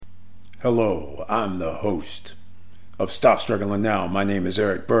Hello, I'm the host of Stop Struggling Now. My name is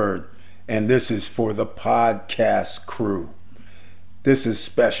Eric Bird, and this is for the podcast crew. This is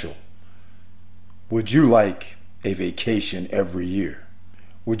special. Would you like a vacation every year?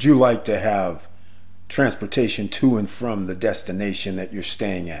 Would you like to have transportation to and from the destination that you're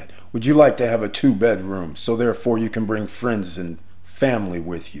staying at? Would you like to have a 2-bedroom so therefore you can bring friends and family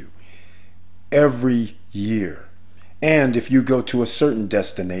with you every year? And if you go to a certain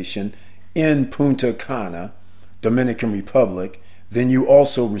destination in Punta Cana, Dominican Republic, then you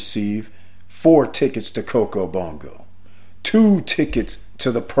also receive 4 tickets to Coco Bongo, 2 tickets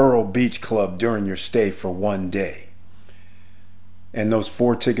to the Pearl Beach Club during your stay for 1 day. And those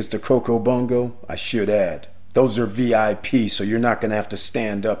 4 tickets to Coco Bongo, I should add, those are VIP, so you're not going to have to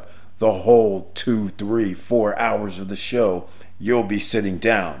stand up the whole 2, 3, 4 hours of the show. You'll be sitting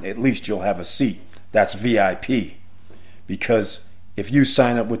down. At least you'll have a seat. That's VIP. Because if you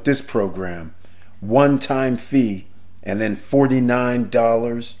sign up with this program, one-time fee, and then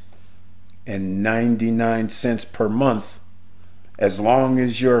 $49.99 per month, as long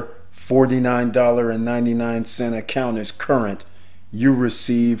as your $49.99 account is current, you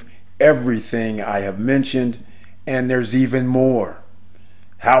receive everything I have mentioned, and there's even more.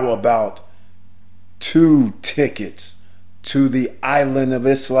 How about 2 tickets to the island of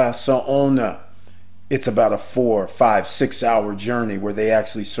Isla Saona? It's about a 4, 5, 6 hour journey where they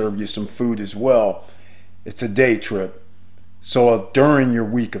actually serve you some food as well. It's a day trip. So during your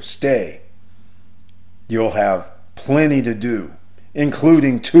week of stay, you'll have plenty to do,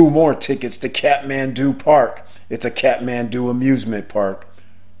 including 2 more tickets to Kathmandu Park. It's a Kathmandu amusement park.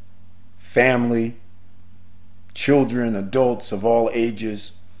 Family, children, adults of all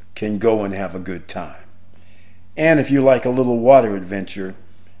ages can go and have a good time. And if you like a little water adventure,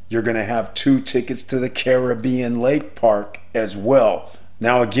 you're going to have 2 tickets to the Caribbean Lake Park as well.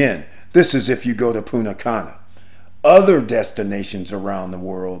 Now again, this is if you go to Punta Cana. Other destinations around the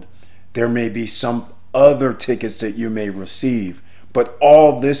world, there may be some other tickets that you may receive, but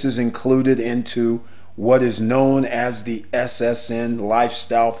all this is included into what is known as the SSN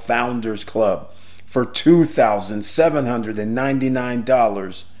Lifestyle Founders Club for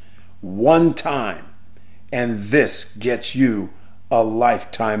 $2,799 one time. And this gets you a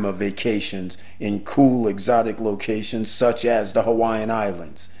lifetime of vacations in cool exotic locations such as the Hawaiian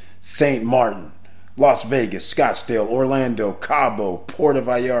Islands, St. Martin, Las Vegas, Scottsdale, Orlando, Cabo, Puerto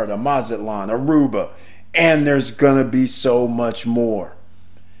Vallarta, Mazatlan, Aruba, and there's gonna be so much more.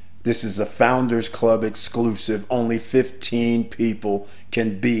 This is a Founders Club exclusive. Only 15 people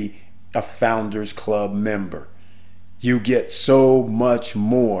can be a Founders Club member. You get so much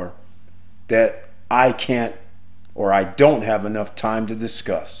more that I don't have enough time to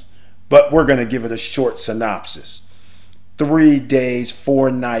discuss. But we're going to give it a short synopsis. 3 days, 4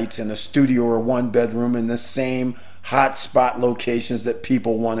 nights in a studio or 1-bedroom in the same hotspot locations that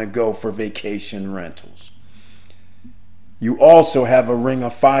people want to go for vacation rentals. You also have a Ring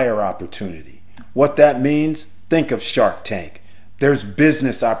of Fire opportunity. What that means, think of Shark Tank. There's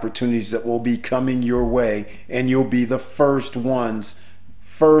business opportunities that will be coming your way, and you'll be the first ones.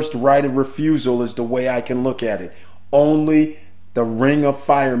 First right of refusal is the way I can look at it. Only the Ring of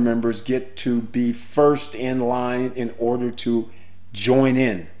Fire members get to be first in line in order to join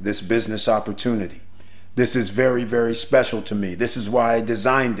in this business opportunity. This is very, very special to me. This is why I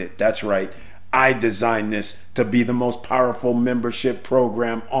designed it. That's right. I designed this to be the most powerful membership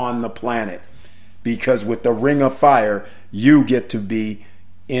program on the planet. Because with the Ring of Fire, you get to be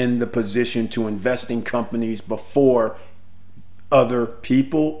in the position to invest in companies before other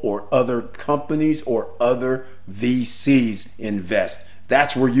people or other companies or other VCs invest.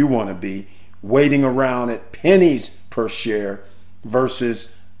 That's where you want to be, waiting around at pennies per share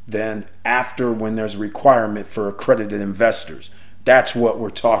versus then after when there's a requirement for accredited investors. That's what we're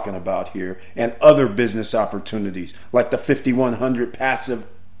talking about here. And other business opportunities like the 5100 passive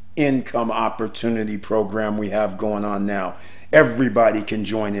income opportunity program we have going on now. Everybody can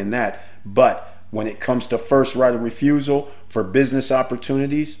join in that. But when it comes to first right of refusal for business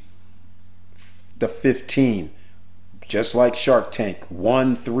opportunities, the 15, just like Shark Tank,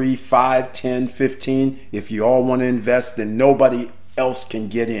 1, 3, 5, 10, 15. If you all want to invest, then nobody else can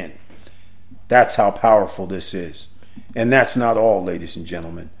get in. That's how powerful this is. And that's not all, ladies and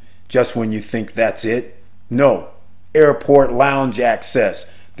gentlemen. Just when you think that's it, no. Airport lounge access.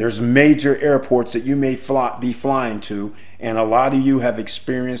 There's major airports that you may be flying to, and a lot of you have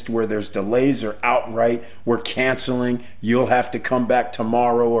experienced where there's delays or outright we're canceling, you'll have to come back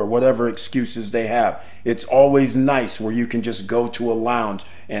tomorrow, or whatever excuses they have. It's always nice where you can just go to a lounge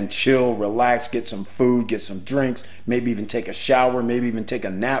and chill, relax, get some food, get some drinks, maybe even take a shower, maybe even take a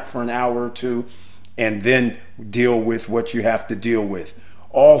nap for an hour or two, and then deal with what you have to deal with.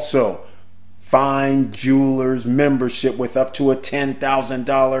 Also, Fine Jewelers membership with up to a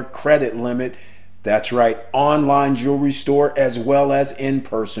 $10,000 credit limit. That's right, online jewelry store as well as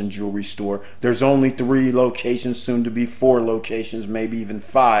in-person jewelry store. There's only 3 locations, soon to be 4 locations, maybe even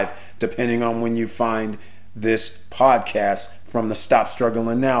 5, depending on when you find this podcast from the Stop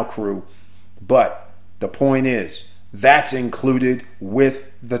Struggling Now crew. But the point is, that's included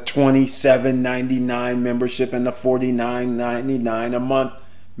with the $27.99 membership and the $49.99 a month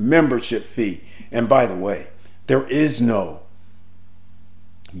membership fee. And by the way, there is no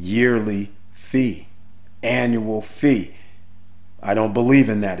yearly fee, annual fee. I don't believe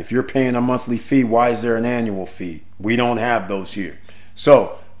in that. If you're paying a monthly fee, why is there an annual fee? We don't have those here.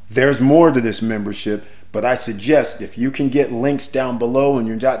 So there's more to this membership, but I suggest if you can get links down below and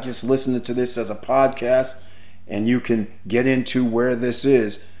you're not just listening to this as a podcast, and you can get into where this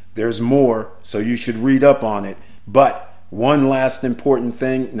is, there's more, so you should read up on it. But one last important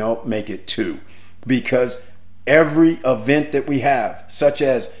thing, no, make it 2. Because every event that we have, such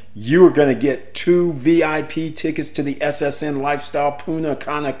as you are going to get 2 VIP tickets to the SSN Lifestyle Punta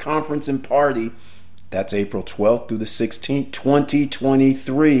Cana Conference and Party. That's April 12th through the 16th,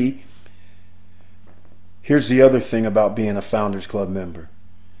 2023. Here's the other thing about being a Founders Club member.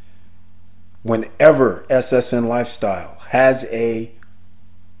 Whenever SSN Lifestyle has a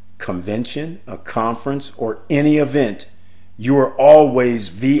convention, a conference, or any event, you are always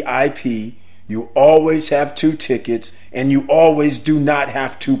VIP. You always have 2 tickets, and you always do not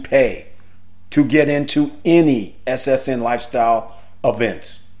have to pay to get into any SSN Lifestyle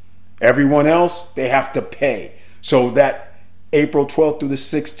events. Everyone else, they have to pay. So that April 12th through the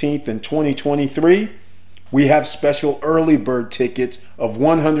 16th in 2023, we have special early bird tickets of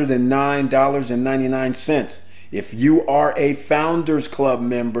 $109.99. If you are a Founders Club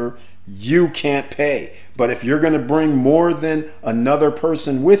member, you can't pay. But if you're going to bring more than another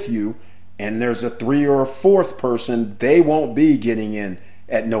person with you, and there's a 3rd or a 4th person, they won't be getting in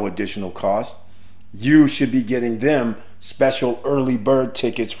at no additional cost. You should be getting them special early bird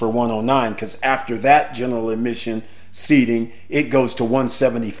tickets for $109, because after that general admission seating, it goes to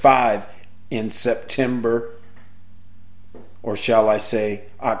 $175 in September, or shall I say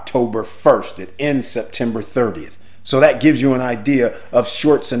October 1st. It ends September 30th. So that gives you an idea of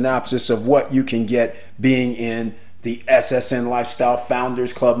short synopsis of what you can get being in the SSN Lifestyle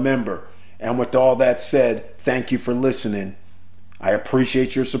Founders Club member. And with all that said, thank you for listening. I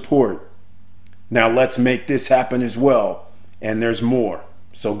appreciate your support. Now let's make this happen as well. And there's more.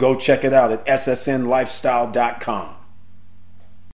 So go check it out at ssnlifestyle.com.